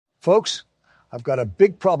Folks, I've got a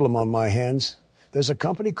big problem on my hands. There's a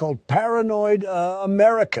company called Paranoid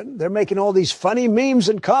American. They're making all these funny memes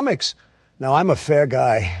and comics. Now, I'm a fair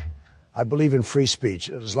guy. I believe in free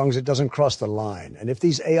speech, as long as it doesn't cross the line. And if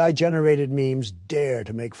these AI-generated memes dare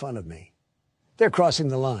to make fun of me, they're crossing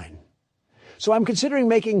the line. So I'm considering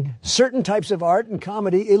making certain types of art and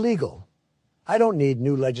comedy illegal. I don't need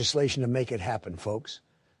new legislation to make it happen, folks.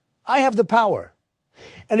 I have the power.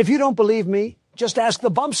 And if you don't believe me, just ask the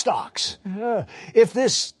bump stocks. If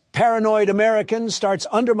this paranoid American starts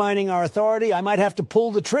undermining our authority, I might have to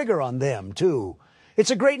pull the trigger on them, too.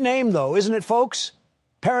 It's a great name, though, isn't it, folks?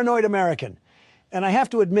 Paranoid American. And I have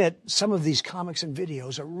to admit, some of these comics and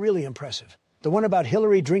videos are really impressive. The one about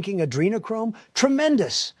Hillary drinking adrenochrome?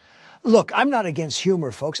 Tremendous. Look, I'm not against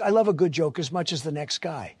humor, folks. I love a good joke as much as the next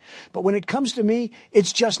guy. But when it comes to me,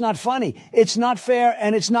 it's just not funny. It's not fair,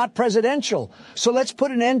 and it's not presidential. So let's put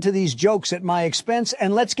an end to these jokes at my expense,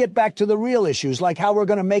 and let's get back to the real issues, like how we're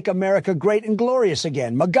going to make America great and glorious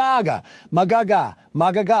again. Magaga, magaga,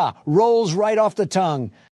 magaga, rolls right off the tongue.